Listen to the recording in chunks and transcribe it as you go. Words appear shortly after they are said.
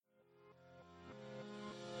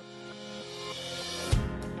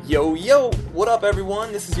Yo, yo, what up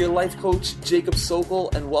everyone? This is your life coach, Jacob Sokol,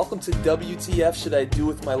 and welcome to WTF Should I Do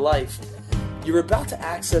With My Life? You're about to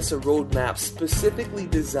access a roadmap specifically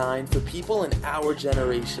designed for people in our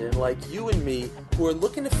generation, like you and me, who are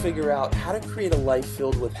looking to figure out how to create a life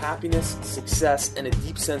filled with happiness, success, and a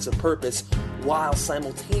deep sense of purpose, while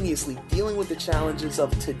simultaneously dealing with the challenges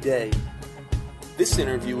of today. This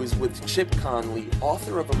interview is with Chip Conley,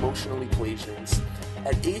 author of Emotional Equations.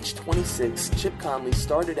 At age 26, Chip Conley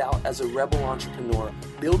started out as a rebel entrepreneur,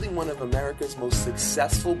 building one of America's most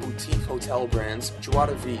successful boutique hotel brands, Joie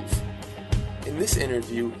de Vivre. In this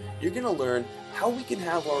interview, you're going to learn how we can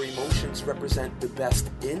have our emotions represent the best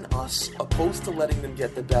in us, opposed to letting them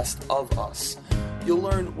get the best of us. You'll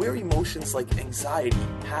learn where emotions like anxiety,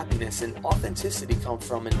 happiness, and authenticity come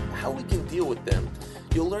from and how we can deal with them.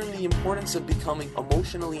 You'll learn the importance of becoming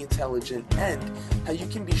emotionally intelligent and how you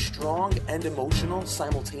can be strong and emotional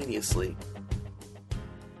simultaneously.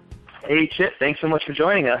 Hey, Chip, thanks so much for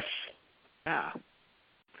joining us. Yeah.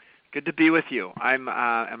 Good to be with you.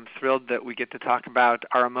 I'm thrilled that we get to talk about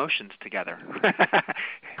our emotions together.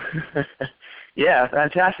 Yeah,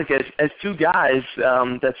 fantastic. As two guys,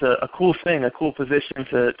 that's a cool thing, a cool position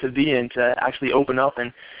to be in, to actually open up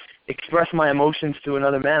and express my emotions to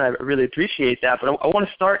another man. I really appreciate that. But I want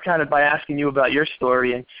to start kind of by asking you about your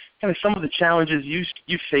story and kind of some of the challenges you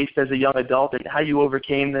faced as a young adult and how you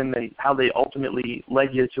overcame them and how they ultimately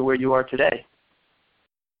led you to where you are today.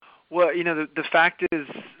 Well, you know, the fact is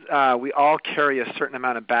we all carry a certain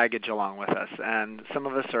amount of baggage along with us, and some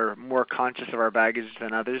of us are more conscious of our baggage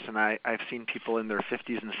than others, and I've seen people in their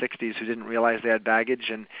 50s and 60s who didn't realize they had baggage,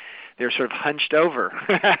 and they're sort of hunched over,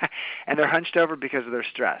 and they're hunched over because of their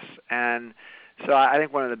stress. And so I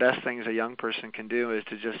think one of the best things a young person can do is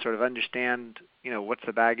to just sort of understand, you know, what's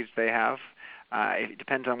the baggage they have. It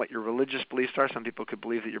depends on what your religious beliefs are. Some people could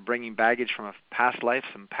believe that you're bringing baggage from a past life,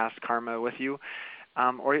 some past karma with you.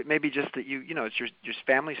 Or it may be just that you know, it's your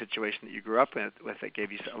family situation that you grew up with that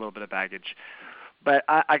gave you a little bit of baggage. But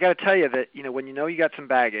I got to tell you that, you know, when you know you got some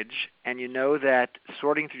baggage and you know that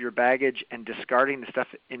sorting through your baggage and discarding the stuff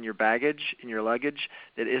in your baggage, in your luggage,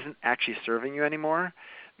 that isn't actually serving you anymore,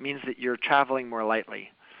 means that you're traveling more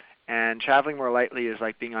lightly. And traveling more lightly is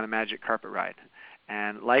like being on a magic carpet ride.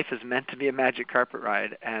 And life is meant to be a magic carpet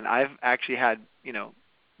ride. And I've actually had, you know,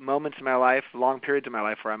 moments in my life, long periods of my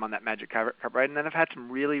life where I'm on that magic carpet ride, and then I've had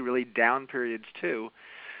some really, really down periods too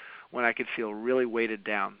when I could feel really weighted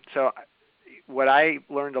down. So what I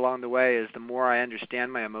learned along the way is the more I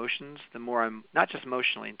understand my emotions, the more I'm not just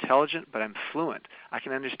emotionally intelligent, but I'm fluent. I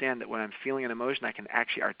can understand that when I'm feeling an emotion, I can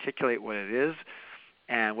actually articulate what it is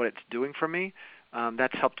and what it's doing for me.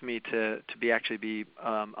 That's helped me to be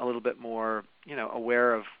a little bit more, you know,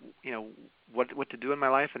 aware of, you know, what to do in my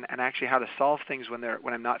life and actually how to solve things when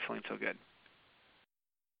I'm not feeling so good.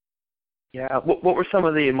 Yeah. What were some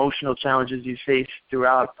of the emotional challenges you faced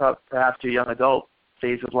throughout perhaps your young adult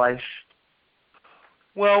phase of life?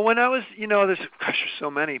 Well, when I was, you know, there's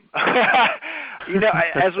so many. You know,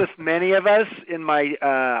 as with many of us, in my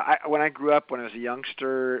when I grew up, when I was a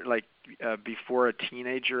youngster, like before a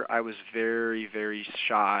teenager, I was very, very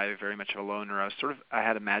shy, very much of a loner. I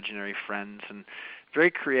had imaginary friends and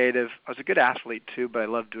very creative. I was a good athlete too, but I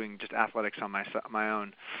loved doing just athletics on my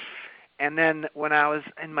own. And then when I was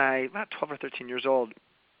in about 12 or 13 years old,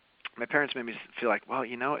 my parents made me feel like, well,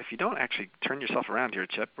 you know, if you don't actually turn yourself around here,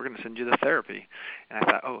 Chip, we're going to send you to therapy. And I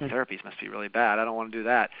thought, therapies must be really bad. I don't want to do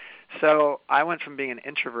that. So I went from being an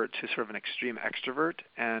introvert to sort of an extreme extrovert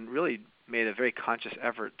and really made a very conscious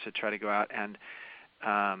effort to try to go out and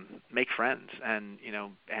make friends and, you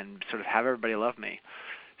know, and sort of have everybody love me.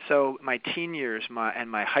 So my teen years and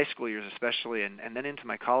my high school years especially, and then into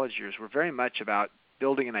my college years, were very much about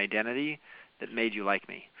building an identity that made you like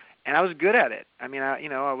me. And I was good at it. I mean,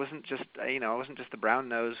 I wasn't just the brown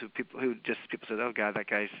nose people said, oh God, that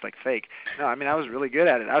guy's like fake. No, I mean, I was really good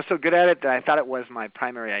at it. I was so good at it that I thought it was my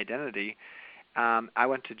primary identity. I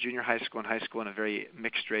went to junior high school and high school in a very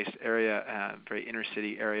mixed race area, very inner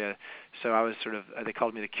city area. So I was sort of, they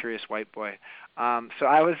called me the curious white boy. So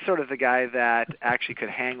I was sort of the guy that actually could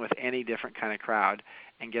hang with any different kind of crowd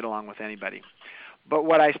and get along with anybody. But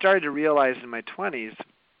what I started to realize in my 20s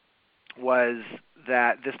was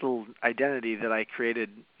that this little identity that I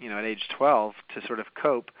created, you know, at age 12 to sort of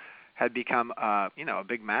cope had become, you know, a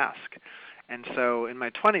big mask. And so in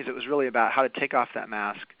my 20s, it was really about how to take off that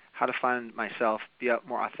mask, how to find myself, be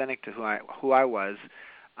more authentic to who I was,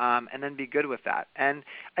 and then be good with that. And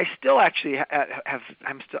I still actually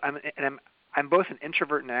I'm both an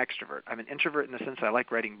introvert and an extrovert. I'm an introvert in the sense that I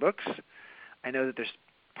like writing books. I know that there's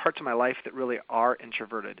parts of my life that really are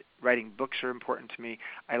introverted. Writing books are important to me.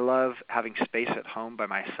 I love having space at home by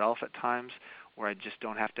myself at times where I just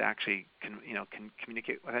don't have to actually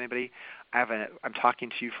communicate with anybody. I'm talking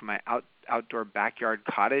to you from my outdoor backyard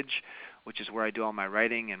cottage, which is where I do all my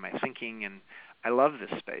writing and my thinking, and I love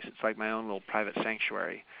this space. It's like my own little private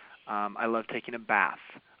sanctuary. I love taking a bath.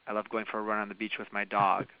 I love going for a run on the beach with my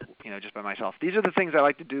dog, just by myself. These are the things I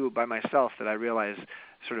like to do by myself that I realize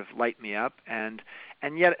sort of light me up, and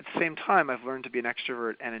yet at the same time I've learned to be an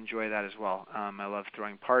extrovert and enjoy that as well. I love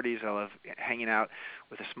throwing parties. I love hanging out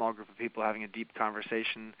with a small group of people, having a deep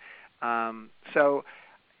conversation. So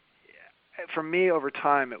for me, over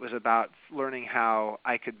time, it was about learning how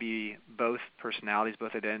I could be both personalities,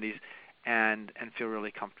 both identities, and feel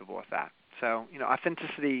really comfortable with that. So,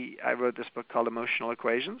 authenticity, I wrote this book called Emotional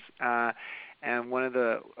Equations, and one of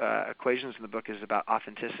the equations in the book is about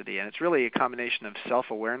authenticity, and it's really a combination of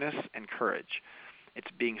self-awareness and courage. It's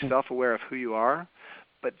being self-aware of who you are,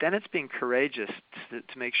 but then it's being courageous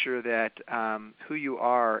to make sure that who you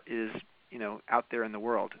are is, out there in the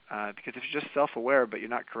world. Because if you're just self-aware but you're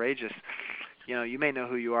not courageous, you may know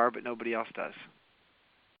who you are, but nobody else does.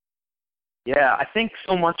 Yeah, I think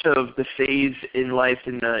so much of the phase in life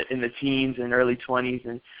in the teens and early 20s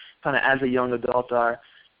and kind of as a young adult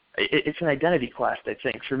it's an identity quest, I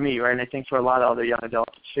think, for me, right? And I think for a lot of other young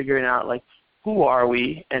adults, it's figuring out, like, who are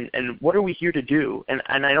we and what are we here to do? And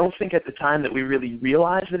I don't think at the time that we really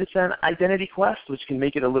realize that it's an identity quest, which can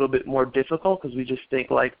make it a little bit more difficult because we just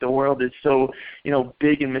think, like, the world is so,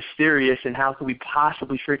 big and mysterious, and how could we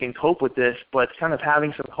possibly freaking cope with this? But kind of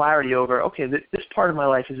having some clarity over, okay, this part of my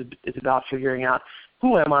life is about figuring out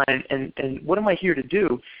who am I and what am I here to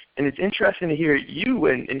do? And it's interesting to hear you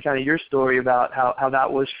and kind of your story about how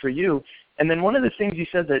that was for you. And then one of the things you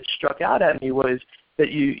said that struck out at me was that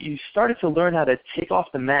you started to learn how to take off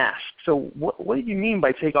the mask. So what do you mean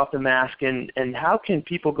by take off the mask, and how can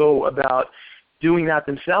people go about doing that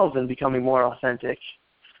themselves and becoming more authentic?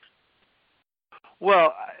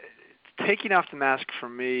 Well, taking off the mask for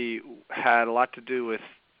me had a lot to do with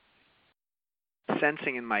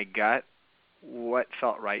sensing in my gut what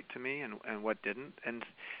felt right to me and what didn't. And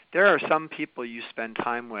there are some people you spend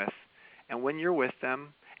time with, and when you're with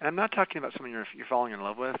them, and I'm not talking about someone you're falling in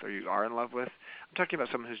love with or you are in love with. I'm talking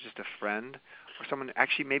about someone who's just a friend or someone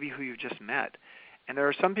actually maybe who you've just met. And there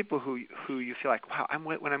are some people who you feel like, wow,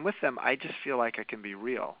 when I'm with them, I just feel like I can be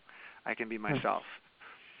real. I can be myself.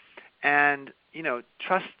 And,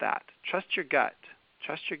 trust that. Trust your gut.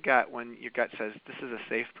 Trust your gut when your gut says, this is a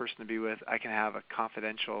safe person to be with. I can have a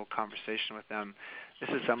confidential conversation with them. This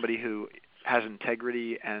is somebody who has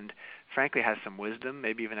integrity and, frankly, has some wisdom,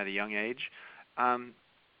 maybe even at a young age.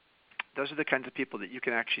 Those are the kinds of people that you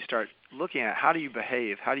can actually start looking at. How do you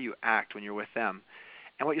behave? How do you act when you're with them?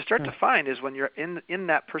 And what you start to find is when you're in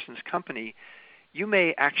that person's company, you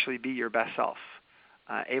may actually be your best self.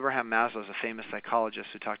 Abraham Maslow is a famous psychologist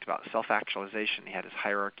who talked about self-actualization. He had his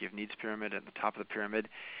hierarchy of needs pyramid. At the top of the pyramid,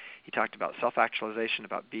 he talked about self-actualization,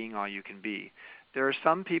 about being all you can be. There are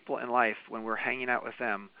some people in life, when we're hanging out with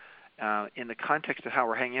them, in the context of how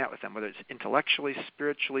we're hanging out with them, whether it's intellectually,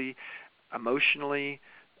 spiritually, emotionally,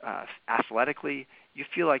 athletically, you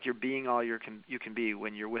feel like you're being all you can be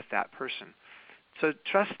when you're with that person. So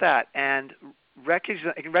trust that and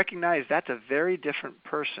recognize that's a very different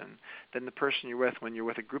person than the person you're with when you're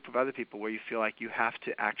with a group of other people where you feel like you have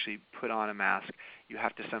to actually put on a mask. You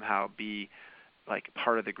have to somehow be like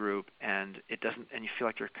part of the group, and you feel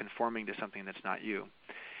like you're conforming to something that's not you.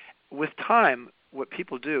 With time, what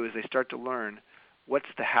people do is they start to learn what's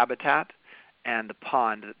the habitat and the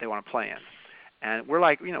pond that they want to play in. And we're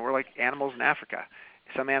like animals in Africa.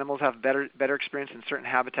 Some animals have better experience in certain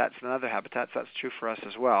habitats than other habitats. That's true for us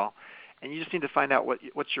as well. And you just need to find out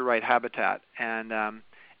what's your right habitat, and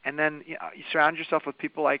then you surround yourself with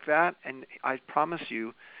people like that, and I promise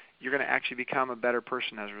you're going to actually become a better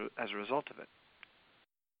person as a result of it.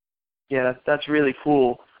 Yeah, that's really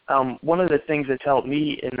cool. One of the things that's helped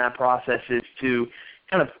me in that process is to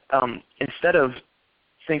kind of instead of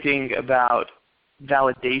thinking about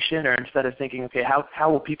validation, or instead of thinking, okay,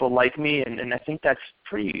 how will people like me? And I think that's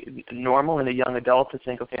pretty normal in a young adult to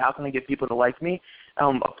think, okay, how can I get people to like me?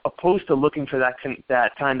 Opposed to looking for that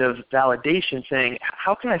kind of validation, saying,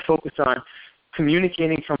 how can I focus on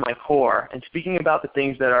communicating from my core and speaking about the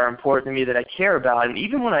things that are important to me, that I care about? And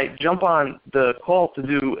even when I jump on the call to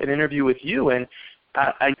do an interview with you and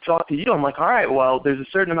I talk to you, I'm like, all right, well, there's a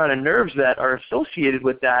certain amount of nerves that are associated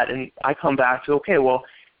with that, and I come back to, okay, well,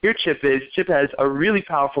 here Chip has a really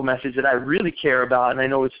powerful message that I really care about, and I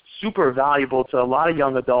know it's super valuable to a lot of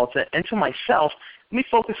young adults and to myself. let me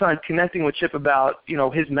focus on connecting with Chip about,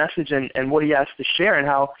 his message and what he has to share, and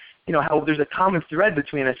how there's a common thread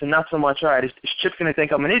between us, and not so much, all right, is Chip going to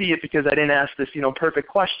think I'm an idiot because I didn't ask this, perfect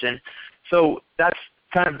question? So that's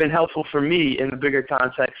kind of been helpful for me in the bigger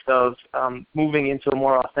context of moving into a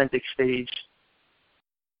more authentic stage.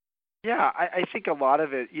 Yeah, I think a lot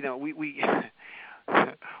of it, we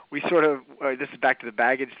we sort of, this is back to the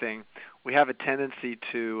baggage thing, we have a tendency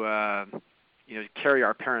to, carry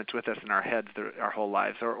our parents with us in our heads our whole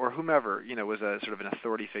lives, or whomever, was a sort of an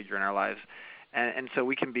authority figure in our lives. And so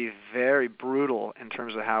we can be very brutal in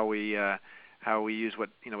terms of how we use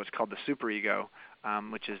what's called the superego,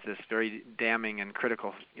 which is this very damning and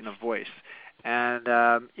critical voice. And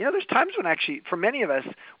there's times when actually, for many of us,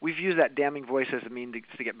 we've used that damning voice as a means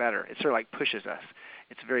to get better. It sort of like pushes us.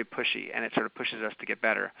 It's very pushy, and it sort of pushes us to get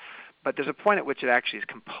better. But there's a point at which it actually is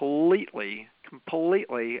completely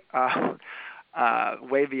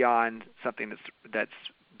way beyond something that's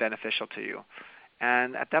beneficial to you.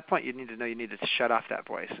 And at that point, you need to shut off that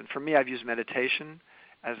voice. And for me, I've used meditation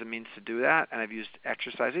as a means to do that, and I've used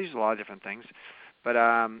exercise. I use a lot of different things. But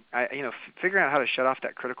figuring out how to shut off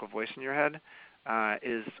that critical voice in your head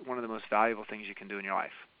is one of the most valuable things you can do in your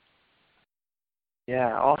life.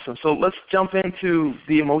 Yeah, awesome. So let's jump into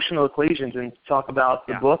the emotional equations and talk about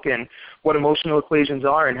the book and what emotional equations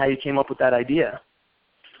are and how you came up with that idea.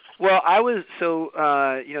 Well, the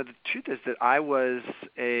truth is that I was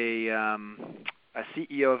a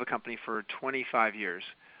CEO of a company for 25 years,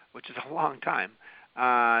 which is a long time,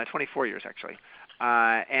 24 years actually.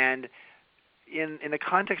 And in the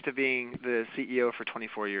context of being the CEO for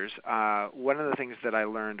 24 years, one of the things that I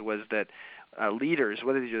learned was that leaders,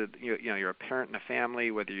 whether you're a parent in a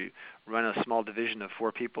family, whether you run a small division of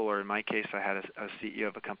 4 people, or in my case, I had a CEO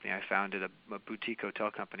of a company I founded, a boutique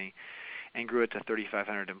hotel company, and grew it to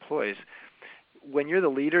 3,500 employees. When you're the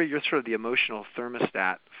leader, you're sort of the emotional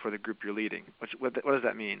thermostat for the group you're leading. What does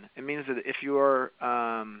that mean? It means that if you're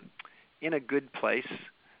in a good place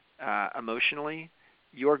emotionally,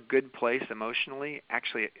 your good place emotionally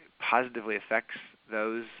actually positively affects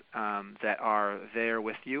those that are there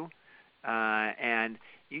with you, and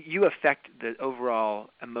you affect the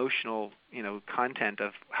overall emotional content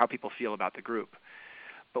of how people feel about the group.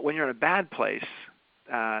 But when you're in a bad place,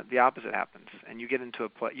 the opposite happens, and you can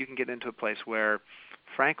get into a place where,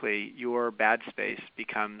 frankly, your bad space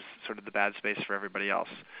becomes sort of the bad space for everybody else.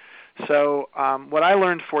 So what I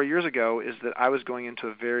learned 4 years ago is that I was going into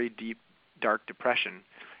a very deep, dark depression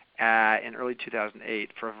in early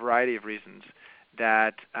 2008 for a variety of reasons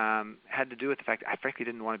that had to do with the fact that I frankly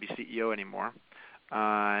didn't want to be CEO anymore.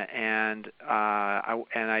 I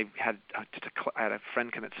had a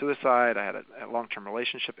friend commit suicide. I had a long-term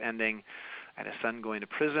relationship ending. I had a son going to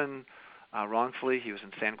prison wrongfully. He was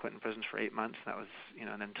in San Quentin prison for 8 months. That was,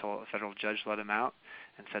 and until a federal judge let him out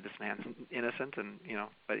and said this man's innocent. And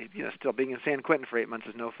but still being in San Quentin for 8 months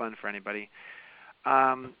is no fun for anybody.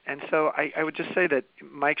 And so I would just say that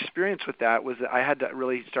my experience with that was that I had to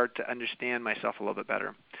really start to understand myself a little bit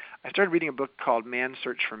better. I started reading a book called Man's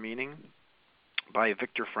Search for Meaning by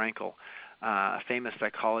Viktor Frankl, a famous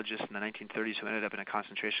psychologist in the 1930s who ended up in a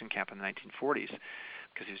concentration camp in the 1940s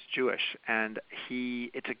because he was Jewish. And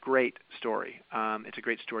it's a great story. It's a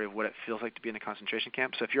great story of what it feels like to be in a concentration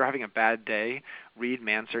camp. So if you're having a bad day, read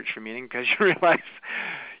Man's Search for Meaning, because you realize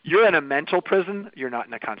you're in a mental prison. You're not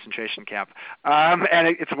in a concentration camp. And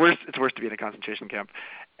it's worse to be in a concentration camp.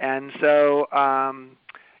 And so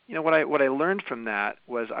what I learned from that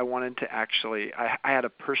was I wanted to actually, I had a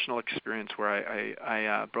personal experience where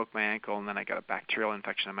I broke my ankle, and then I got a bacterial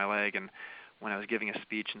infection in my leg, and when I was giving a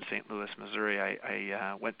speech in St. Louis, Missouri,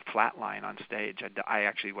 I went flatline on stage. I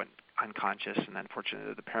actually went unconscious, and then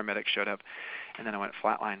fortunately the paramedics showed up, and then I went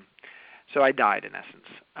flatline. So I died, in essence.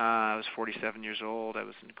 I was 47 years old. I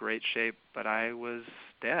was in great shape, but I was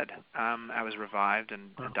dead. I was revived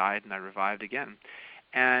and died, and I revived again.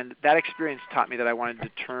 And that experience taught me that I wanted to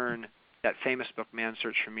turn that famous book, Man's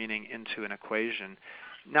Search for Meaning, into an equation.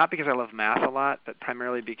 Not because I love math a lot, but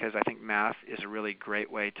primarily because I think math is a really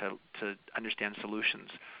great way to understand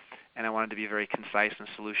solutions. And I wanted to be very concise and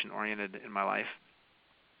solution-oriented in my life.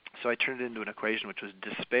 So I turned it into an equation, which was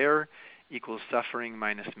despair equals suffering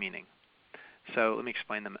minus meaning. So let me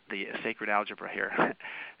explain the sacred algebra here.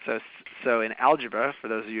 So in algebra, for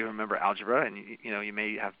those of you who remember algebra, and you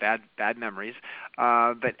may have bad memories,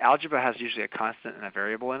 but algebra has usually a constant and a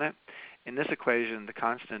variable in it. In this equation, the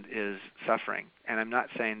constant is suffering, and I'm not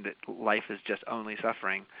saying that life is just only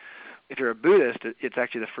suffering. If you're a Buddhist, it's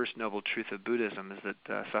actually the first noble truth of Buddhism is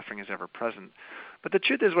that suffering is ever present. But the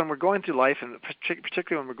truth is when we're going through life, and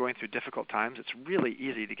particularly when we're going through difficult times, it's really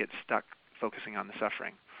easy to get stuck focusing on the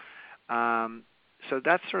suffering. so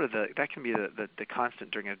that's sort of that can be the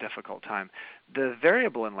constant during a difficult time. The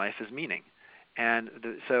variable in life is meaning, and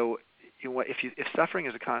so if suffering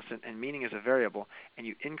is a constant and meaning is a variable, and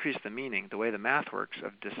you increase the meaning, the way the math works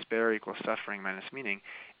of despair equals suffering minus meaning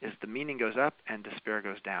is the meaning goes up and despair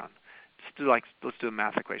goes down. Let's do a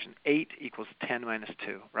math equation. 8 equals 10 minus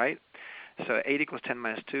 2, right? So 8 equals 10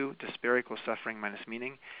 minus 2, despair equals suffering minus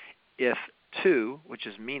meaning. If 2, which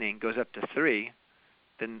is meaning, goes up to 3,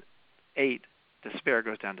 then 8, despair,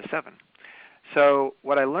 goes down to 7. So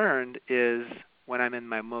what I learned is when I'm in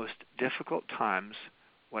my most difficult times,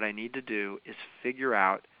 what I need to do is figure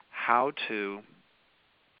out how to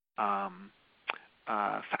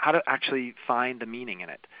actually find the meaning in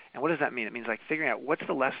it. And what does that mean? It means like figuring out what's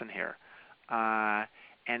the lesson here,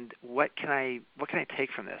 and what can I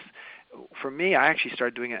take from this. For me, I actually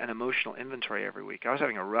started doing an emotional inventory every week. I was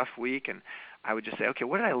having a rough week, and I would just say, okay,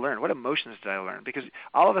 what did I learn? What emotions did I learn? Because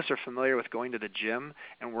all of us are familiar with going to the gym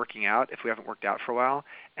and working out if we haven't worked out for a while,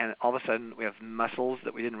 and all of a sudden we have muscles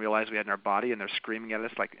that we didn't realize we had in our body, and they're screaming at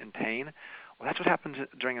us like in pain. Well, that's what happens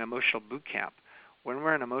during an emotional boot camp. When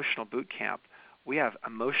we're in emotional boot camp, we have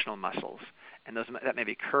emotional muscles, and that may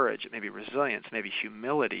be courage, it may be resilience, it may be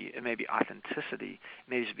humility, it may be authenticity, it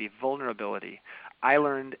may just be vulnerability. I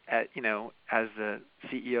learned as the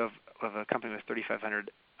CEO of a company with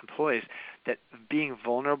 3,500 employees that being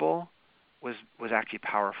vulnerable was actually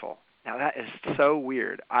powerful. Now that is so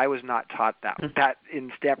weird. I was not taught that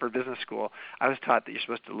in Stanford Business School. I was taught that you're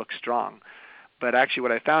supposed to look strong. But actually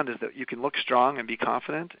what I found is that you can look strong and be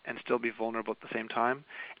confident and still be vulnerable at the same time.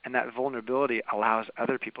 And that vulnerability allows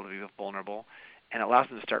other people to be vulnerable and allows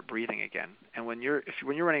them to start breathing again. And when you're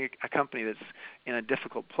running a company that's in a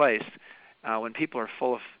difficult place, when people are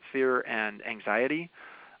full of fear and anxiety,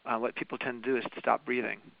 what people tend to do is to stop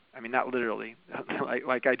breathing. I mean, not literally,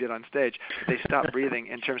 like I did on stage. They stop breathing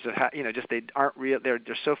in terms of just they aren't real. They're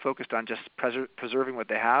so focused on just preserving what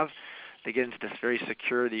they have. They get into this very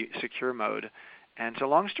secure mode. And so,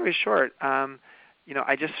 long story short, I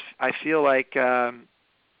feel like the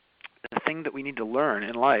thing that we need to learn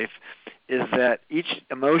in life is that each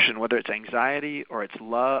emotion, whether it's anxiety or it's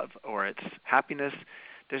love or it's happiness,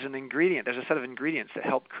 there's a set of ingredients that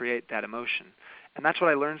help create that emotion. And that's what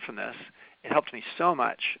I learned from this. It helped me so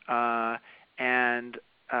much. I ended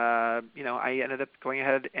up going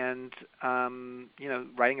ahead and,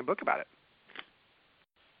 writing a book about it.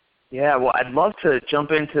 Yeah, well, I'd love to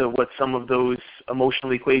jump into what some of those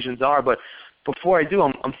emotional equations are, but before I do,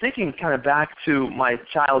 I'm thinking kind of back to my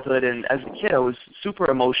childhood, and as a kid I was super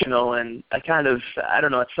emotional, and I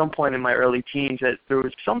don't know, at some point in my early teens that there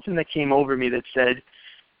was something that came over me that said,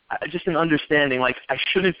 just an understanding, like I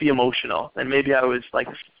shouldn't be emotional, and maybe I was like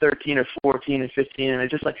 13 or 14 and 15, and I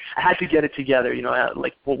had to get it together,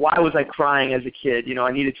 why was I crying as a kid?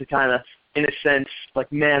 I needed to kind of, in a sense, like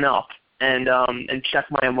man up and check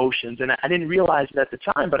my emotions. And I didn't realize it at the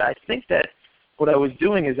time, but I think that what I was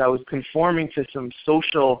doing is I was conforming to some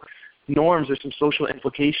social norms or some social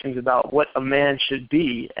implications about what a man should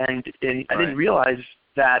be, and I didn't realize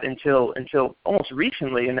that until almost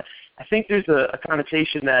recently. And I think there's a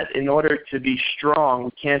connotation that in order to be strong,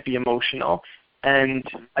 we can't be emotional. And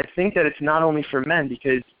I think that it's not only for men,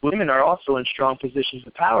 because women are also in strong positions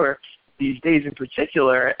of power these days in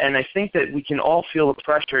particular, and I think that we can all feel the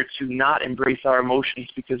pressure to not embrace our emotions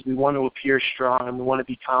because we want to appear strong and we want to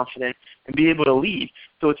be confident and be able to lead.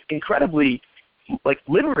 So it's incredibly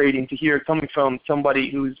liberating to hear coming from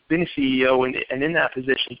somebody who's been a CEO and in that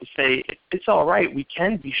position to say it's all right, we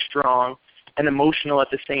can be strong and emotional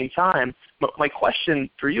at the same time. But my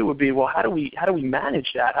question for you would be, well, how do we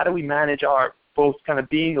manage that? How do we manage our both kind of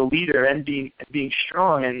being a leader and being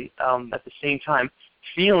strong and at the same time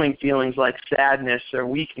feelings like sadness or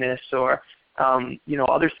weakness or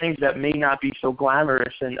other things that may not be so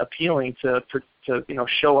glamorous and appealing to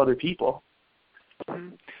show other people?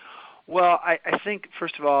 Well, I think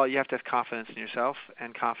first of all you have to have confidence in yourself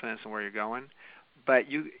and confidence in where you're going. But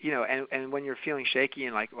and when you're feeling shaky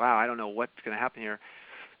and like, wow, I don't know what's going to happen here,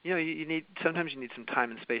 sometimes you need some time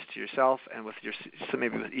and space to yourself and with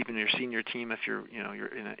maybe with even your senior team if you're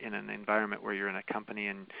in an environment where you're in a company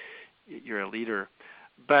and you're a leader.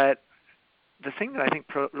 But the thing that I think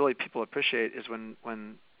really people appreciate is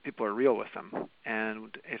when people are real with them.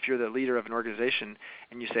 And if you're the leader of an organization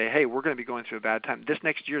and you say, hey, we're going to be going through a bad time, this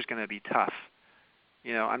next year is going to be tough.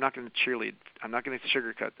 I'm not going to cheerlead. I'm not going to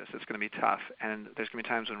sugarcoat this. It's going to be tough. And there's going to be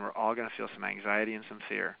times when we're all going to feel some anxiety and some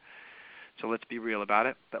fear. So let's be real about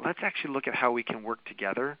it. But let's actually look at how we can work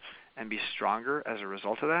together and be stronger as a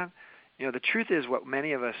result of that. The truth is what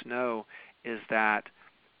many of us know is that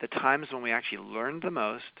the times when we actually learn the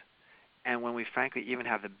most and when we frankly even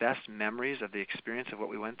have the best memories of the experience of what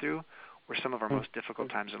we went through, were some of our most difficult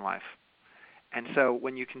times in life. And so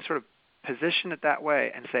when you can sort of position it that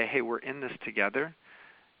way and say, hey, we're in this together,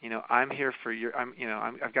 I'm here for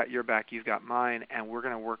I've got your back, you've got mine, and we're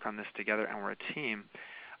going to work on this together, and we're a team.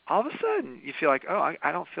 All of a sudden, you feel like,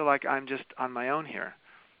 I don't feel like I'm just on my own here.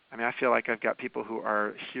 I mean, I feel like I've got people who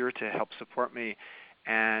are here to help support me,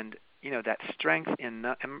 and that strength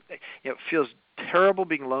it feels terrible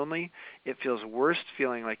being lonely. It feels worse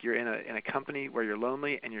feeling like you're in a company where you're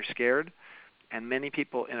lonely and you're scared. And many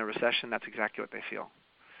people in a recession, that's exactly what they feel.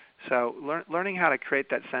 So learning how to create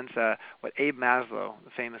that sense, what Abe Maslow,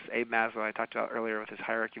 the famous Abe Maslow I talked about earlier with his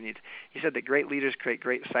hierarchy of needs, he said that great leaders create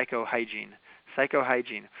great psychohygiene.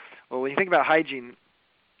 Psychohygiene. Well, when you think about hygiene,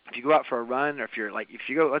 if you go out for a run, or if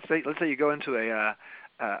you go, let's say you go into a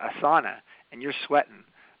sauna and you're sweating.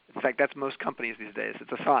 In fact, that's most companies these days.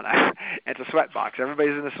 It's a sauna. It's a sweat box.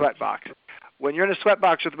 Everybody's in a sweat box. When you're in a sweat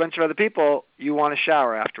box with a bunch of other people, you want to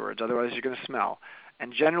shower afterwards. Otherwise, you're going to smell.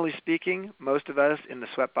 And generally speaking, most of us in the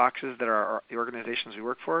sweat boxes that are the organizations we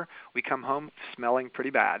work for, we come home smelling pretty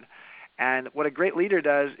bad. And what a great leader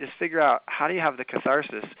does is figure out how do you have the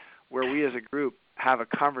catharsis where we as a group have a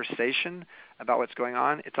conversation about what's going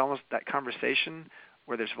on. It's almost that conversation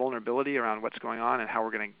where there's vulnerability around what's going on and how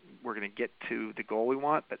we're going to get to the goal we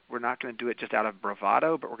want, but we're not going to do it just out of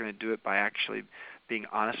bravado, but we're going to do it by actually being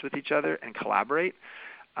honest with each other and collaborate.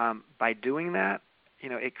 By doing that,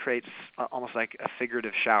 it creates almost like a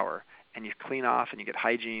figurative shower, and you clean off and you get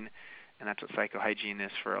hygiene, and that's what psychohygiene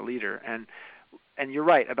is for a leader. And you're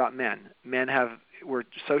right about men. Men were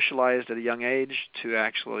socialized at a young age to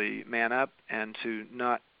actually man up and to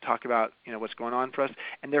not talk about what's going on for us,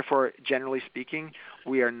 and therefore, generally speaking,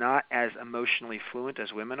 we are not as emotionally fluent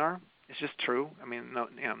as women are. It's just true. I mean,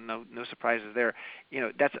 no surprises there.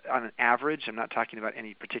 That's on an average. I'm not talking about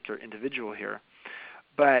any particular individual here.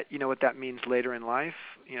 But what that means later in life,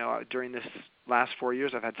 during this last 4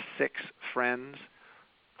 years, I've had 6 friends,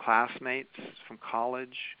 classmates from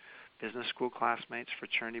college, business school classmates,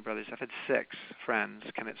 fraternity brothers. I've had 6 friends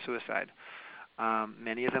commit suicide.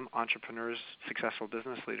 Many of them entrepreneurs, successful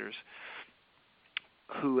business leaders,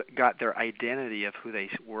 who got their identity of who they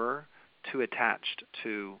were too attached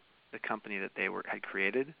to the company that they had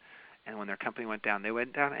created. And when their company went down, they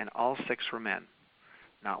went down, and all 6 were men.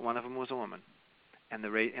 Not one of them was a woman. And the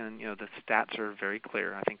stats are very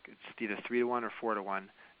clear. I think it's either 3-to-1 or 4-to-1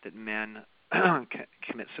 that men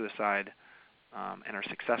commit suicide and are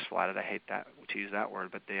successful at it. I hate to use that word,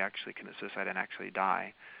 but they actually commit suicide and actually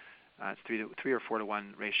die. It's 3 or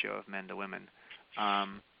 4-to-1 ratio of men to women.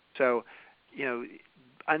 So,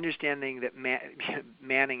 understanding that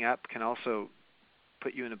manning up can also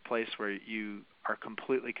put you in a place where you are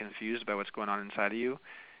completely confused by what's going on inside of you,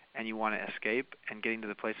 and you want to escape, and getting to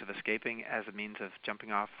the place of escaping as a means of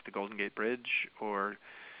jumping off the Golden Gate Bridge or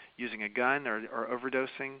using a gun or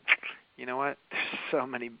overdosing. You know what? There's so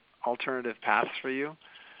many alternative paths for you.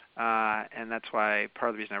 And that's why part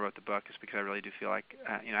of the reason I wrote the book is because I really do feel like,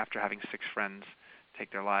 after having 6 friends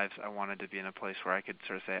take their lives, I wanted to be in a place where I could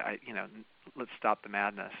sort of say, let's stop the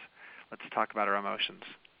madness. Let's talk about our emotions.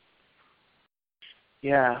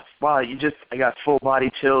 Yeah. Wow. I got full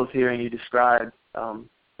body chills hearing you describe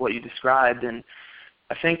what you described, and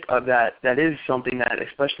I think that is something that,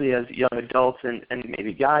 especially as young adults and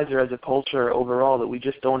maybe guys, or as a culture overall, that we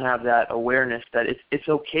just don't have that awareness that it's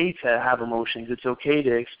okay to have emotions, it's okay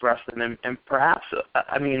to express them, and perhaps,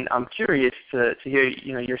 I'm curious to hear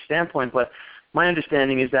your standpoint, but my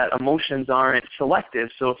understanding is that emotions aren't selective.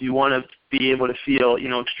 So if you want to be able to feel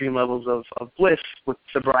extreme levels of bliss with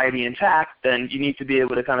sobriety intact, then you need to be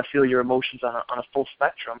able to kind of feel your emotions on a full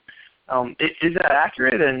spectrum. Is that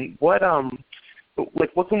accurate? And what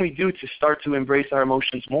can we do to start to embrace our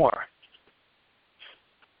emotions more?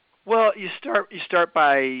 Well, you start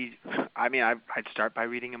by, I'd start by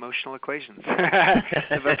reading Emotional Equations,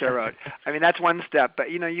 the book I wrote. That's one step,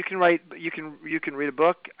 but you can read a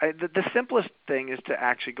book. The simplest thing is to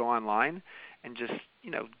actually go online and just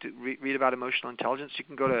read about emotional intelligence. You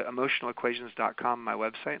can go to emotionalequations.com, my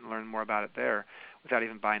website, and learn more about it there without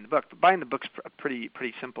even buying the book. But buying the book's a pretty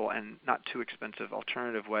simple and not too expensive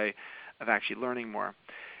alternative way of actually learning more.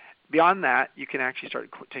 Beyond that, you can actually start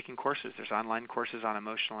taking courses. There's online courses on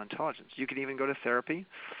emotional intelligence. You can even go to therapy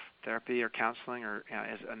or counseling, or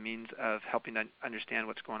as a means of helping to understand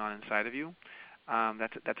what's going on inside of you.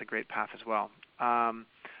 That's a great path as well.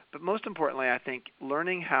 But most importantly, I think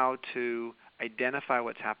learning how to identify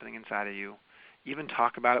what's happening inside of you even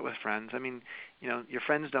talk about it with friends. I mean, your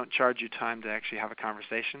friends don't charge you time to actually have a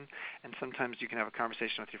conversation, and sometimes you can have a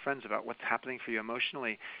conversation with your friends about what's happening for you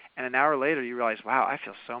emotionally, and an hour later you realize, wow, I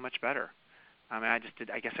feel so much better. I mean,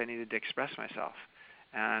 I guess I needed to express myself,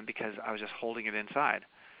 because I was just holding it inside.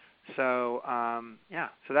 So,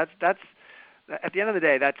 so that's at the end of the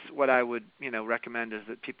day, that's what I would, recommend, is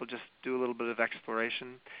that people just do a little bit of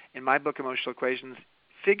exploration. In my book, Emotional Equations,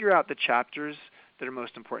 figure out the chapters that are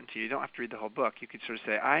most important to you. You don't have to read the whole book. You could sort of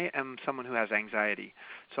say, I am someone who has anxiety,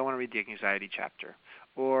 so I want to read the anxiety chapter.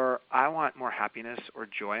 Or I want more happiness or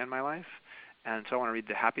joy in my life, and so I want to read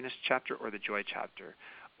the happiness chapter or the joy chapter.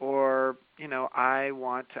 Or, I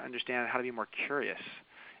want to understand how to be more curious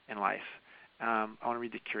in life. I want to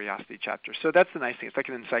read the curiosity chapter. So that's the nice thing. It's like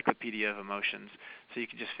an encyclopedia of emotions. So you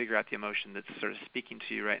can just figure out the emotion that's sort of speaking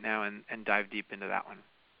to you right now and dive deep into that one.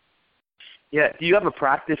 Yeah. Do you have a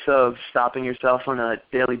practice of stopping yourself on a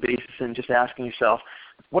daily basis and just asking yourself,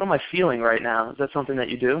 what am I feeling right now? Is that something that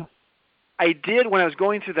you do? I did when I was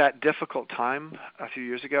going through that difficult time a few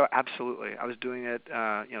years ago. Absolutely, I was doing it,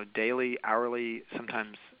 daily, hourly,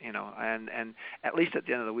 sometimes, and at least at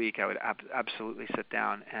the end of the week, I would absolutely sit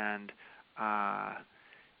down and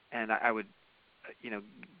I would,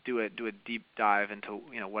 do a deep dive into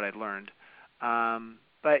what I'd learned.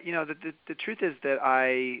 But the truth is that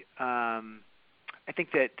I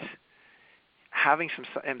think that having some,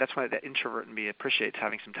 and that's why the introvert in me appreciates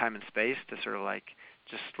having some time and space to sort of like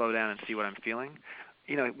just slow down and see what I'm feeling.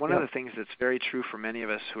 One of the things that's very true for many of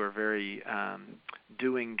us who are very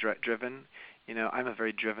doing driven. I'm a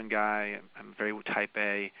very driven guy. I'm very type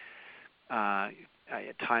A.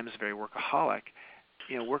 At times very workaholic.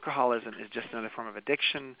 Workaholism is just another form of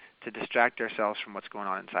addiction to distract ourselves from what's going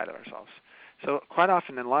on inside of ourselves. So quite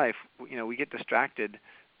often in life, we get distracted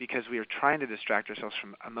because we are trying to distract ourselves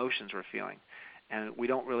from emotions we're feeling, and we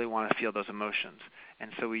don't really want to feel those emotions.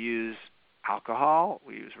 And so we use alcohol,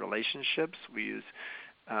 we use relationships, we use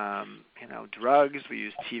drugs, we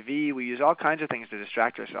use TV, we use all kinds of things to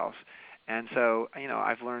distract ourselves. And so,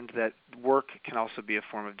 I've learned that work can also be a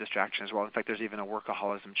form of distraction as well. In fact, there's even a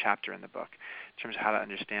workaholism chapter in the book in terms of how to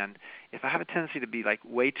understand if I have a tendency to be like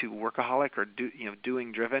way too workaholic or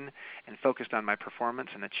doing driven and focused on my performance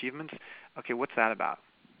and achievements. Okay, what's that about?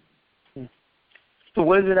 So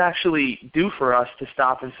what does it actually do for us to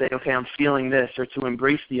stop and say, okay, I'm feeling this, or to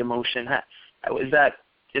embrace the emotion? Is that,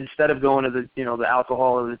 instead of going to the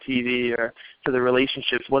alcohol or the TV or to the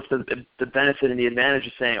relationships, what's the benefit and the advantage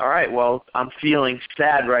of saying, all right, well, I'm feeling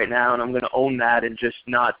sad right now, and I'm going to own that and just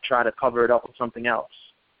not try to cover it up with something else?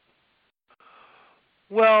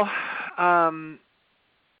 Well, the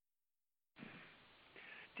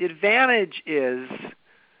advantage is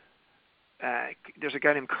there's a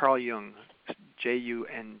guy named Carl Jung,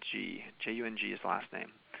 J-U-N-G. J-U-N-G is his last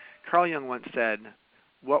name. Carl Jung once said,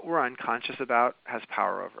 what we're unconscious about has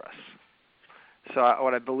power over us. So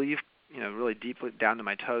what I believe, really deeply down to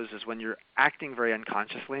my toes, is when you're acting very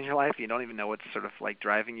unconsciously in your life, you don't even know what's sort of like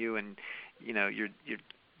driving you, and you're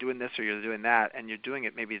doing this or you're doing that, and you're doing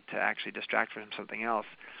it maybe to actually distract from something else.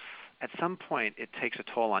 At some point, it takes a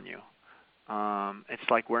toll on you. It's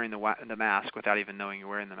like wearing the mask without even knowing you're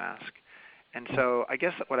wearing the mask. And so I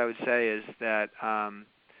guess what I would say is that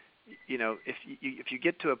if you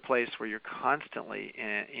get to a place where you're constantly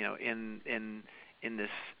in this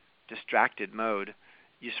distracted mode,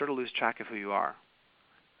 you sort of lose track of who you are.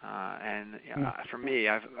 For me,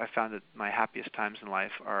 I've found that my happiest times in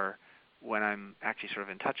life are when I'm actually sort of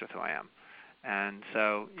in touch with who I am. And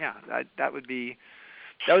so,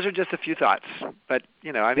 those are just a few thoughts. But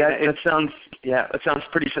that sounds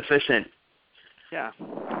pretty sufficient. Yeah.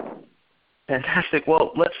 Fantastic.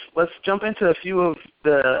 Well, let's jump into a few of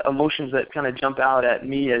the emotions that kind of jump out at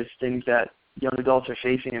me as things that young adults are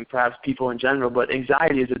facing, and perhaps people in general. But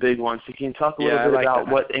anxiety is a big one. So can you talk a little bit about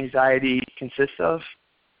what anxiety consists of?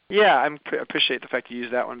 Yeah, I appreciate the fact you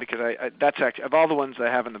use that one, because that's actually, of all the ones I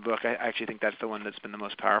have in the book, I actually think that's the one that's been the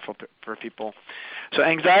most powerful for people. So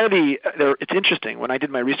anxiety, it's interesting. When I did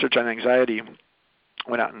my research on anxiety, I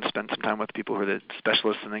went out and spent some time with people who are the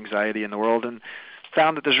specialists in anxiety in the world, and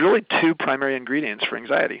found that there's really two primary ingredients for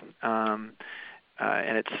anxiety, and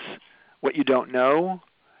it's what you don't know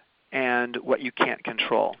and what you can't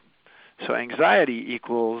control. So anxiety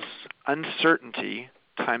equals uncertainty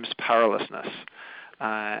times powerlessness.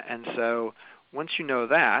 And so once you know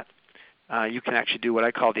that, you can actually do what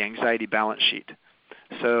I call the anxiety balance sheet.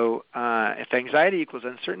 So if anxiety equals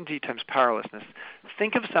uncertainty times powerlessness,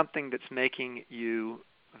 think of something that's making you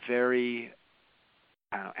very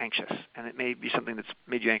anxious, and it may be something that's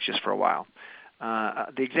made you anxious for a while.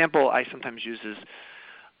 The example I sometimes use is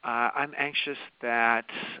I'm anxious that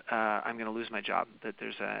I'm going to lose my job, that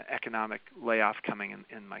there's an economic layoff coming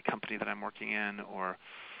in my company that I'm working in, or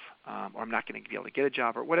I'm not going to be able to get a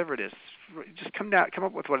job, or whatever it is. Just come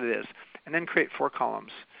up with what it is, and then create 4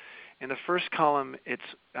 columns. In the first column, it's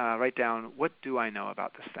write down, what do I know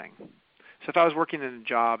about this thing? So if I was working in a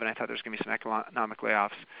job and I thought there's going to be some economic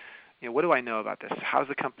layoffs, what do I know about this? How's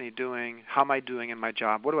the company doing? How am I doing in my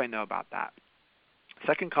job? What do I know about that?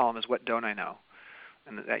 Second column is, what don't I know?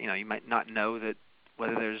 And that, you might not know that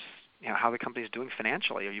whether there's how the company is doing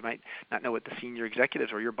financially, or you might not know what the senior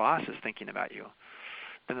executives or your boss is thinking about you.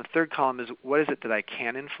 Then the third column is, what is it that I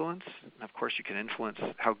can influence? And of course, you can influence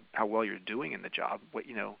how well you're doing in the job.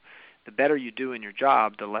 The better you do in your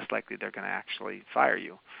job, the less likely they're going to actually fire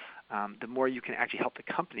you. The more you can actually help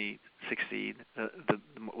the company succeed, the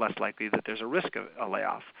less likely that there's a risk of a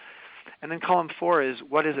layoff. And then column 4 is,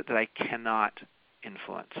 what is it that I cannot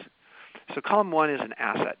influence? So column 1 is an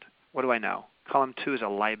asset. What do I know? Column 2 is a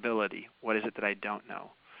liability. What is it that I don't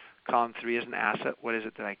know? Column 3 is an asset. What is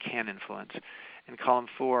it that I can influence? And column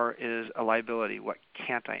 4 is a liability. What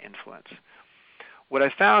can't I influence? What I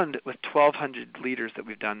found with 1,200 leaders that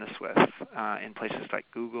we've done this with in places like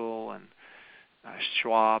Google and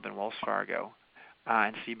Schwab and Wells Fargo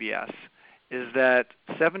and CBS is that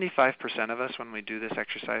 75% of us, when we do this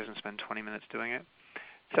exercise and spend 20 minutes doing it,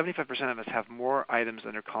 75% of us have more items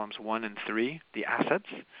under columns 1 and 3, the assets,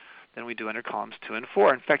 than we do under columns 2 and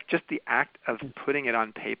 4. In fact, just the act of putting it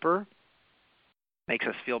on paper makes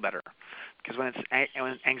us feel better. Because when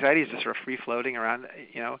anxiety is just sort of free-floating around,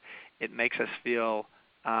 it makes us feel,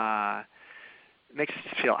 I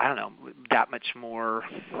don't know, that much more,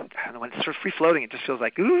 I don't know, when it's sort of free-floating, it just feels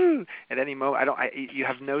like, ooh, at any moment, you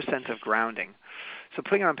have no sense of grounding. So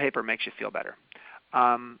putting it on paper makes you feel better.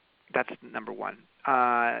 That's number 1.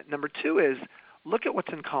 Number 2 is, look at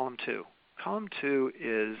what's in column 2. Column 2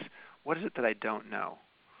 is, what is it that I don't know?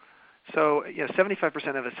 So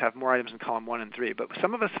 75% of us have more items in column 1 and 3, but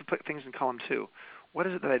some of us have put things in column 2. What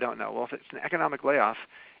is it that I don't know? Well, if it's an economic layoff,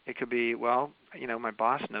 it could be, my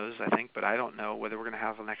boss knows, I think, but I don't know whether we're going to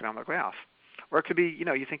have an economic layoff. Or it could be,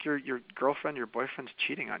 you think your girlfriend, your boyfriend's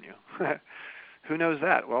cheating on you. Who knows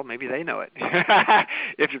that? Well, maybe they know it.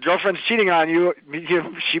 If your girlfriend's cheating on you,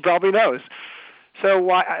 she probably knows. So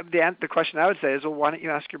the question I would say is, well, why don't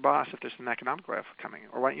you ask your boss if there's an economic layoff coming,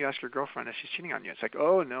 or why don't you ask your girlfriend if she's cheating on you? It's like,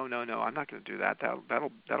 oh no, I'm not going to do that.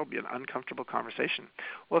 That'll be an uncomfortable conversation.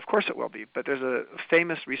 Well, of course it will be. But there's a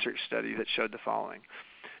famous research study that showed the following: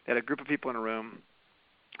 they had a group of people in a room,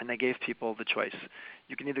 and they gave people the choice.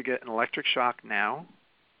 You can either get an electric shock now,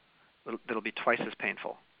 that'll be twice as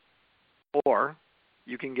painful, or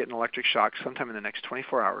you can get an electric shock sometime in the next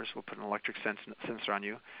 24 hours. We'll put an electric sensor on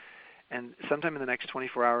you. And sometime in the next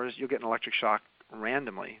 24 hours, you'll get an electric shock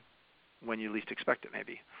randomly when you least expect it,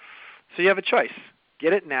 maybe. So you have a choice.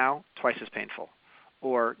 Get it now, twice as painful.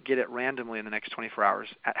 Or get it randomly in the next 24 hours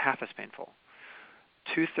at half as painful.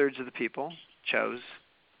 2/3 of the people chose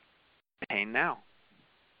pain now.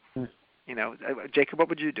 Jacob, what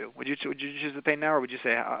would you do? Would you choose the pain now, or would you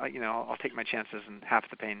say, I'll take my chances and half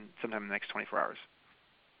the pain sometime in the next 24 hours?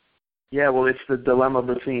 Yeah, well, it's the dilemma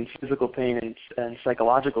between physical pain and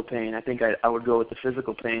psychological pain. I think I would go with the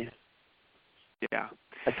physical pain. Yeah.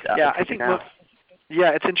 I think.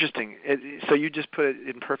 It's interesting. So you just put it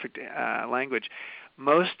in perfect language.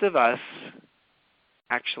 Most of us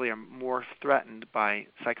actually are more threatened by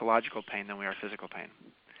psychological pain than we are physical pain.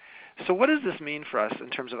 So what does this mean for us in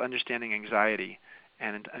terms of understanding anxiety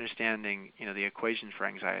and understanding, the equation for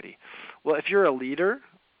anxiety? Well, if you're a leader,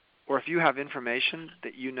 or if you have information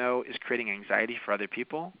that is creating anxiety for other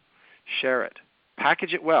people, share it.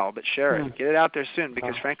 Package it well, but share it. Get it out there soon,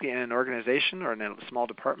 because frankly, in an organization or in a small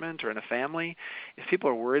department or in a family, if people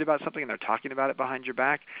are worried about something and they're talking about it behind your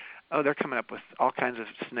back, they're coming up with all kinds of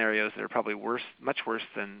scenarios that are probably much worse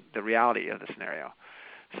than the reality of the scenario.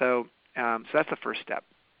 So that's the first step,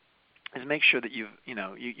 is make sure that you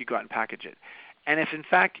go out and package it. And if in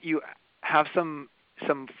fact you have some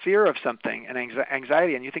fear of something and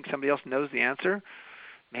anxiety, and you think somebody else knows the answer,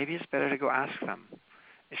 maybe it's better to go ask them.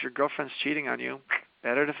 If your girlfriend's cheating on you,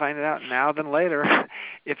 better to find it out now than later.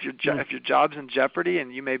 If your job's in jeopardy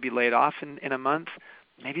and you may be laid off in a month,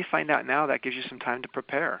 maybe find out now. That gives you some time to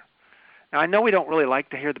prepare. Now, I know we don't really like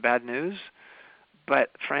to hear the bad news, but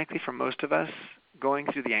frankly, for most of us, going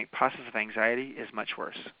through the process of anxiety is much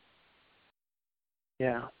worse.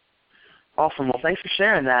 Yeah. Awesome. Well, thanks for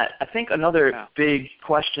sharing that. I think another big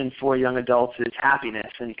question for young adults is happiness,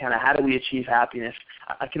 and kind of how do we achieve happiness.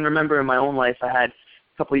 I can remember in my own life I had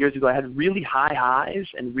couple of years ago, I had really high highs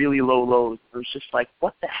and really low lows. It was just like,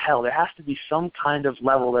 what the hell? There has to be some kind of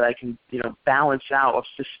level that I can, balance out of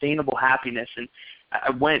sustainable happiness. And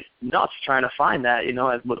I went nuts trying to find that.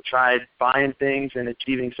 I tried buying things and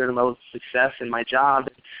achieving certain levels of success in my job,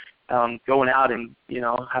 going out and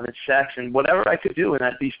having sex and whatever I could do, and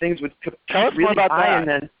that these things would tell us really more about high, that. and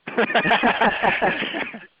then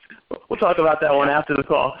we'll talk about that one after the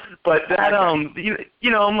call. But that I'm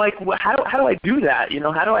like, how do I do that?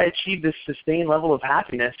 How do I achieve this sustained level of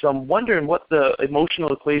happiness? So I'm wondering what the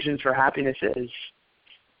emotional equations for happiness is.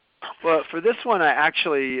 Well, for this one, I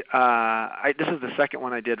actually, this is the second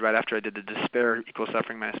one I did right after I did the despair equals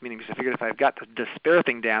suffering minus meaning, because I figured if I've got the despair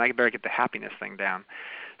thing down, I better get the happiness thing down.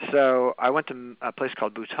 So I went to a place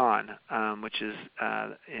called Bhutan, which is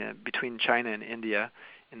between China and India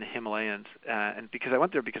in the Himalayas. And because I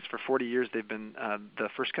went there because for 40 years they've been the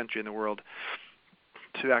first country in the world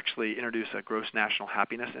to actually introduce a gross national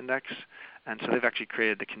happiness index. And so they've actually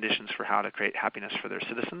created the conditions for how to create happiness for their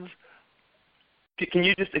citizens. Can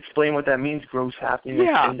you just explain what that means, gross happiness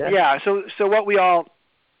index? Yeah. So what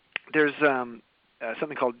there's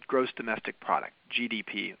something called gross domestic product,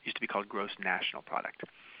 GDP. It used to be called gross national product.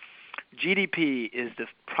 GDP is the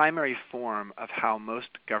primary form of how most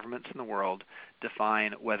governments in the world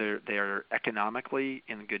define whether they're economically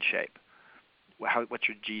in good shape. What's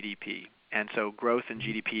your GDP? And so growth in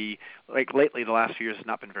GDP, like lately, the last few years has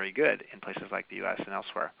not been very good in places like the U.S. and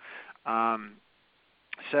elsewhere.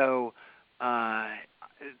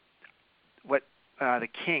 The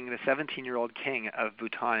king, the 17-year-old king of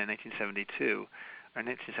Bhutan in 1972, or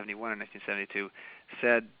 1971 or 1972,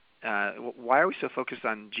 said, why are we so focused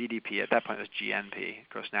on GDP? At that point it was GNP,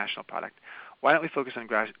 gross national product. Why don't we focus on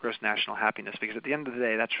gross national happiness? Because at the end of the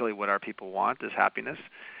day, that's really what our people want, is happiness.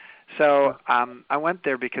 So I went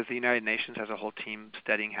there because the United Nations has a whole team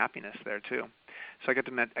studying happiness there too. So I got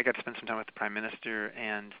to spend some time with the Prime Minister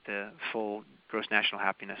and the full gross national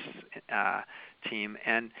happiness team.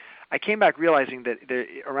 And I came back realizing that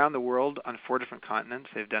around the world on 4 different continents,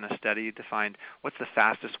 they've done a study to find what's the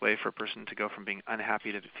fastest way for a person to go from being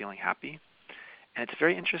unhappy to feeling happy. And it's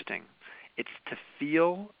very interesting. It's to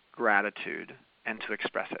feel gratitude and to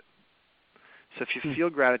express it. So if you feel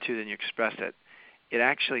gratitude and you express it, it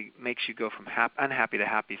actually makes you go from unhappy to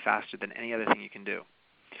happy faster than any other thing you can do.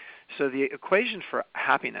 So the equation for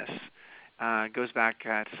happiness goes back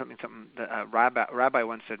to something that a rabbi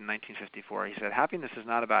once said in 1954. He said, happiness is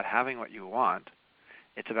not about having what you want,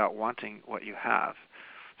 it's about wanting what you have.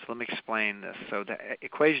 So let me explain this. So the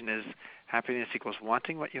equation is happiness equals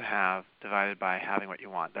wanting what you have divided by having what you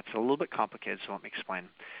want. That's a little bit complicated, so let me explain.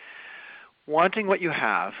 Wanting what you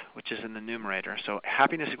have, which is in the numerator, so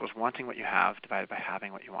happiness equals wanting what you have divided by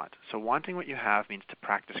having what you want. So wanting what you have means to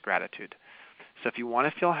practice gratitude. So if you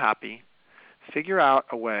want to feel happy, figure out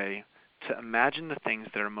a way to imagine the things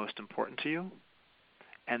that are most important to you,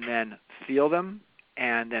 and then feel them,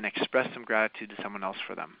 and then express some gratitude to someone else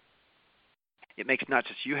for them. It makes not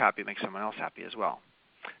just you happy, it makes someone else happy as well.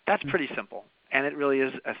 That's pretty simple, and it really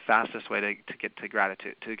is a fastest way to get to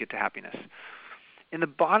gratitude, to get to happiness. In the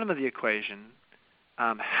bottom of the equation,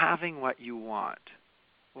 having what you want.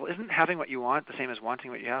 Well, isn't having what you want the same as wanting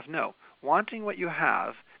what you have? No. Wanting what you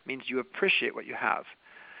have means you appreciate what you have.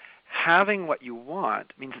 Having what you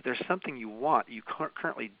want means that there's something you want you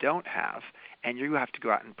currently don't have, and you have to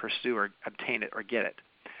go out and pursue or obtain it or get it.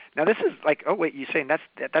 Now this is like, oh wait, you're saying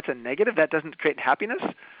that's a negative? That doesn't create happiness?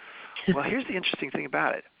 Well, here's the interesting thing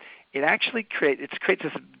about it. It actually creates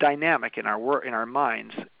this dynamic in our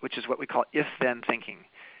minds, which is what we call if-then thinking.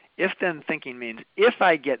 If-then thinking means if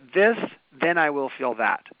I get this, then I will feel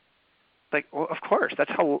that. Like, well, of course,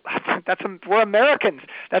 we're Americans.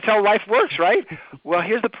 That's how life works, right? Well,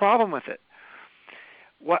 here's the problem with it.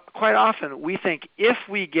 Quite often we think if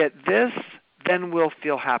we get this, then we'll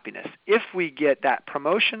feel happiness. If we get that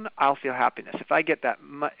promotion, I'll feel happiness. If I get that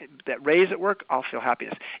raise at work, I'll feel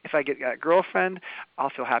happiness. If I get that girlfriend,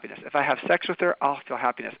 I'll feel happiness. If I have sex with her, I'll feel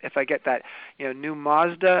happiness. If I get that new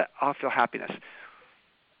Mazda, I'll feel happiness.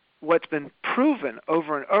 What's been proven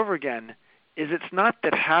over and over again is it's not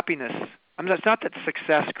that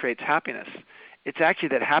success creates happiness. It's actually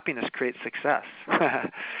that happiness creates success.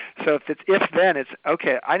 So if-then, it's,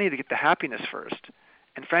 okay, I need to get the happiness first.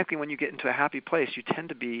 And frankly, when you get into a happy place, you tend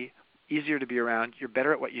to be easier to be around, you're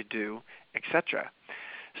better at what you do, etc.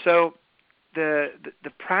 So the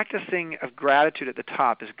practicing of gratitude at the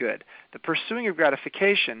top is good. The pursuing of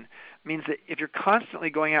gratification means that if you're constantly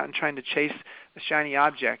going out and trying to chase the shiny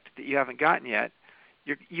object that you haven't gotten yet,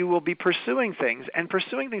 you will be pursuing things. And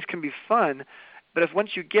pursuing things can be fun, but if once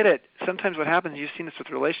you get it, sometimes what happens, you've seen this with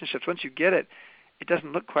relationships, once you get it, it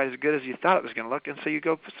doesn't look quite as good as you thought it was going to look, and so you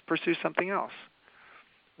go pursue something else.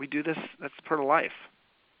 We do this. That's part of life.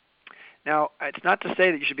 Now, it's not to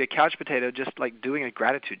say that you should be a couch potato just like doing a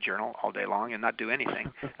gratitude journal all day long and not do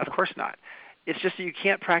anything. Of course not. It's just that you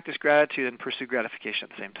can't practice gratitude and pursue gratification at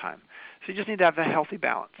the same time. So you just need to have a healthy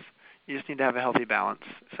balance. You just need to have a healthy balance.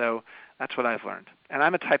 So that's what I've learned. And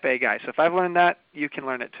I'm a type A guy, so if I've learned that, you can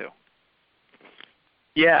learn it too.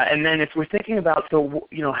 Yeah, and then if we're thinking about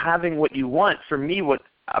having what you want, for me, what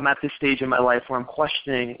I'm at this stage in my life where I'm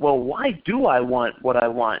questioning, well, why do I want what I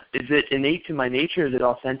want? Is it innate to my nature? Is it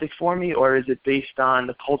authentic for me? Or is it based on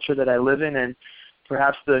the culture that I live in and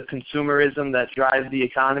perhaps the consumerism that drives the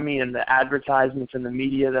economy and the advertisements and the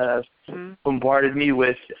media that have bombarded me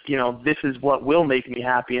with, this is what will make me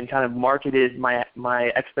happy, and kind of marketed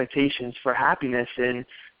my expectations for happiness in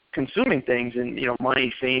consuming things and,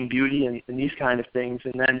 money, fame, beauty, and these kind of things.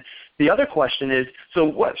 And then the other question is, so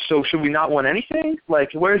what? So should we not want anything? Like,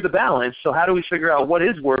 where's the balance? So how do we figure out what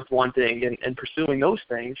is worth wanting and pursuing those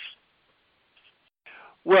things?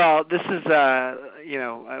 Well, this is,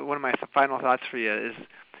 one of my final thoughts for you is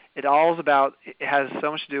it has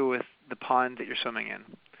so much to do with the pond that you're swimming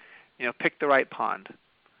in. Pick the right pond.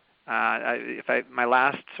 My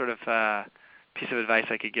last sort of piece of advice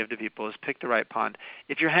I could give to people is pick the right pond.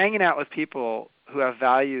 If you're hanging out with people who have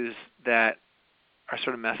values that are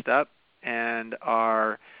sort of messed up and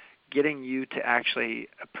are getting you to actually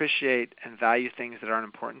appreciate and value things that aren't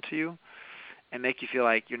important to you, and make you feel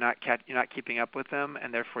like you're not keeping up with them,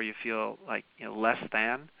 and therefore you feel like less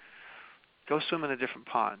than, go swim in a different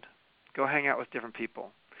pond. Go hang out with different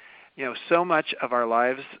people. So much of our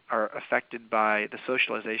lives are affected by the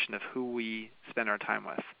socialization of who we spend our time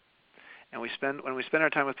with. And when we spend our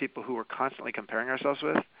time with people who we're constantly comparing ourselves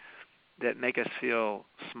with, that make us feel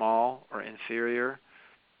small or inferior,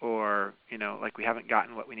 or like we haven't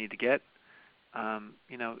gotten what we need to get,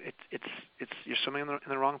 it's you're swimming in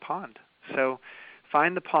the wrong pond. So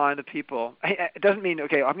find the pond of people. It doesn't mean,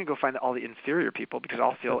 okay, I'm going to go find all the inferior people because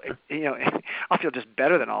I'll feel, I'll feel just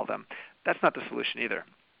better than all of them. That's not the solution either.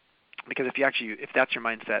 Because if that's your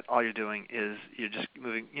mindset, all you're doing is you're just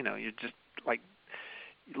moving, you're just like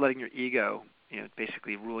letting your ego,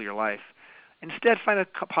 basically rule your life. Instead, find a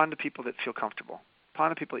pond of people that feel comfortable. A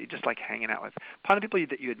pond of people that you just like hanging out with. A pond of people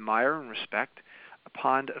that you admire and respect. A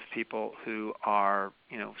pond of people who are,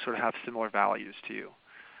 sort of have similar values to you.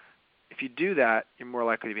 If you do that, you're more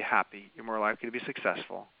likely to be happy. You're more likely to be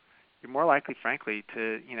successful. You're more likely, frankly,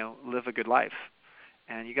 to live a good life.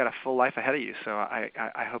 And you got a full life ahead of you. So I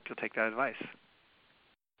hope you'll take that advice.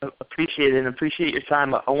 Appreciate it, and appreciate your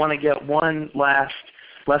time. I want to get one less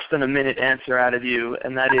than a minute answer out of you,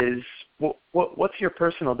 and that is, what's your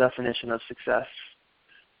personal definition of success?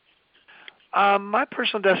 My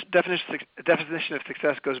personal definition of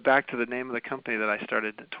success goes back to the name of the company that I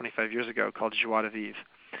started 25 years ago called Joie de Vivre.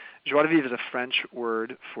 Joie de Vivre is a French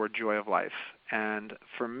word for joy of life. And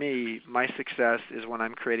for me, my success is when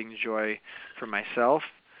I'm creating joy for myself,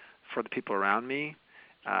 for the people around me,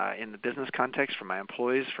 in the business context, for my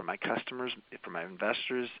employees, for my customers, for my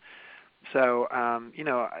investors. So,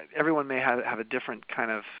 everyone may have a different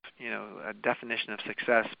kind of, a definition of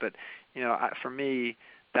success. But, for me,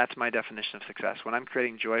 that's my definition of success. When I'm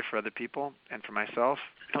creating joy for other people and for myself,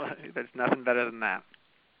 there's nothing better than that.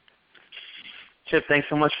 Chip, thanks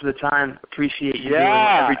so much for the time. Appreciate you doing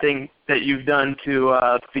everything that you've done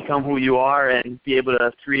to become who you are and be able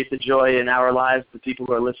to create the joy in our lives, the people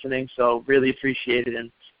who are listening. So really appreciate it,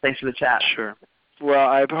 and thanks for the chat. Sure. Well,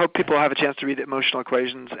 I hope people have a chance to read Emotional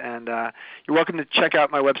Equations, and you're welcome to check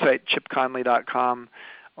out my website, chipconley.com,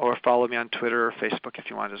 or follow me on Twitter or Facebook if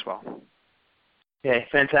you want as well. Okay,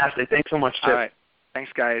 fantastic. Thanks so much, Chip. All right.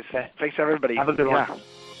 Thanks, guys. Okay. Thanks, everybody. Have a good one.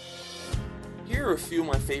 Here are a few of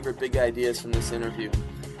my favorite big ideas from this interview.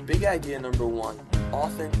 Big idea number 1,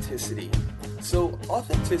 authenticity. So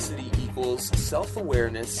authenticity equals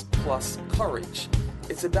self-awareness plus courage.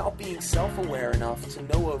 It's about being self-aware enough to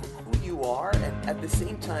know of who you are and at the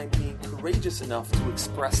same time being courageous enough to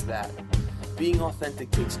express that. Being authentic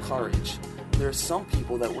takes courage. There are some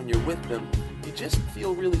people that when you're with them, you just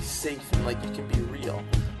feel really safe and like you can be real.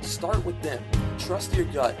 Start with them. Trust your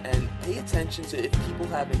gut and pay attention to if people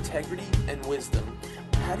have integrity and wisdom.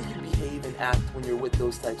 How do you behave and act when you're with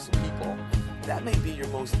those types of people? That may be your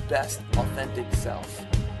most best authentic self.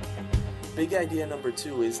 Big idea number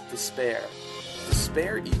 2 is despair.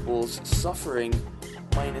 Despair equals suffering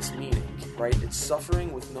minus meaning, right? It's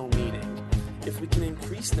suffering with no meaning. If we can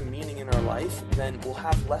increase the meaning in our life, then we'll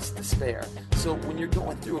have less despair. So when you're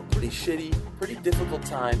going through a pretty shitty, pretty difficult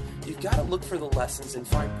time, you've got to look for the lessons and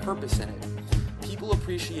find purpose in it. people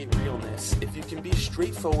appreciate realness. If you can be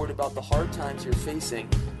straightforward about the hard times you're facing,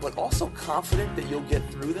 but also confident that you'll get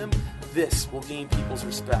through them, this will gain people's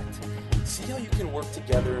respect. See how you can work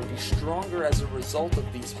together and be stronger as a result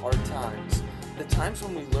of these hard times. The times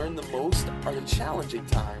when we learn the most are the challenging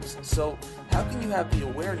times. So how can you have the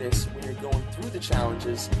awareness when you're going through the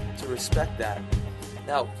challenges to respect that?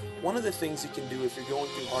 Now, one of the things you can do if you're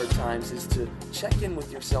going through hard times is to check in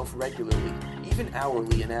with yourself regularly, even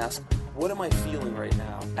hourly, and ask, what am I feeling right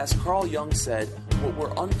now? As Carl Jung said, what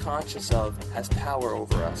we're unconscious of has power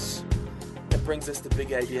over us. That brings us to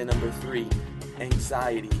big idea number 3,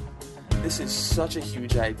 anxiety. This is such a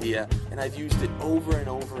huge idea, and I've used it over and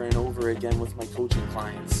over and over again with my coaching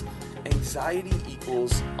clients. Anxiety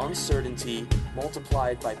equals uncertainty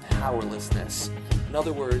multiplied by powerlessness. In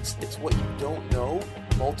other words, it's what you don't know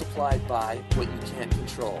multiplied by what you can't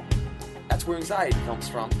control. That's where anxiety comes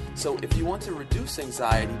from. So if you want to reduce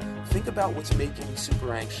anxiety, think about what's making you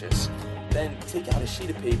super anxious. Then take out a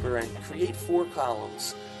sheet of paper and create 4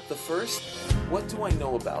 columns. The first, what do I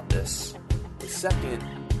know about this? The second,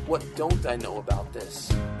 what don't I know about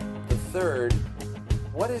this? The third,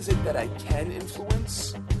 what is it that I can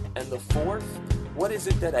influence? And the fourth, what is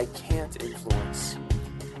it that I can't influence?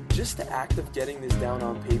 Just the act of getting this down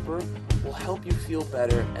on paper will help you feel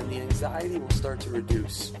better and the anxiety will start to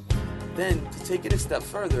reduce. Then, to take it a step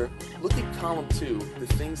further, look at column 2, the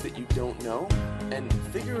things that you don't know, and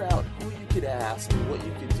figure out who you could ask and what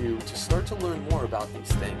you could do to start to learn more about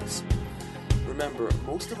these things. Remember,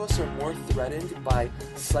 most of us are more threatened by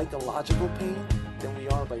psychological pain than we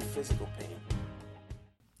are by physical pain.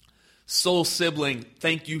 Soul Sibling,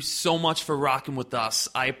 thank you so much for rocking with us.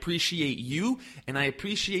 I appreciate you, and I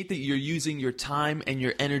appreciate that you're using your time and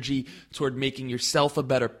your energy toward making yourself a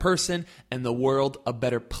better person and the world a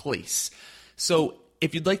better place. So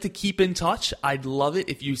if you'd like to keep in touch, I'd love it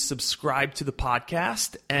if you subscribe to the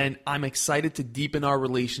podcast, and I'm excited to deepen our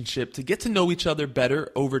relationship, to get to know each other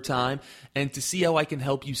better over time, and to see how I can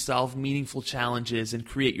help you solve meaningful challenges and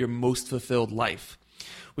create your most fulfilled life.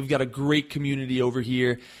 We've got a great community over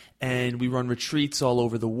here, and we run retreats all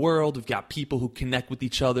over the world. We've got people who connect with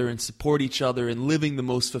each other and support each other in living the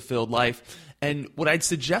most fulfilled life. And what I'd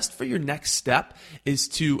suggest for your next step is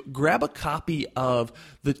to grab a copy of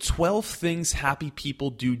The 12 Things Happy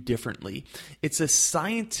People Do Differently. It's a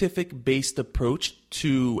scientific-based approach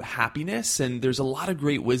to happiness, and there's a lot of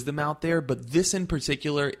great wisdom out there, but this in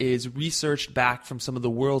particular is researched back from some of the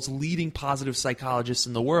world's leading positive psychologists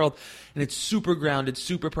in the world, and it's super grounded,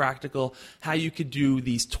 super practical, how you could do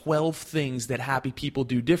these 12 things that happy people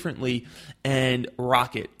do differently and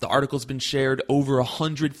rock it. The article's been shared over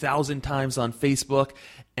 100,000 times on Facebook,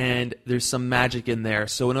 and there's some magic in there.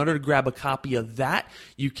 So in order to grab a copy of that,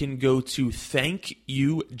 you can go to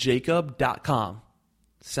thankyoujacob.com.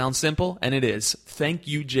 Sounds simple, and it is.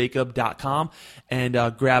 Thankyoujacob.com,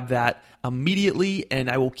 and grab that immediately,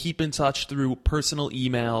 and I will keep in touch through personal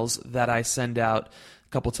emails that I send out a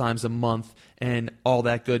couple times a month and all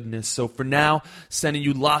that goodness. So for now, sending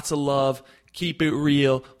you lots of love. Keep it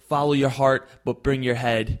real. Follow your heart, but bring your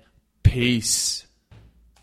head. Peace.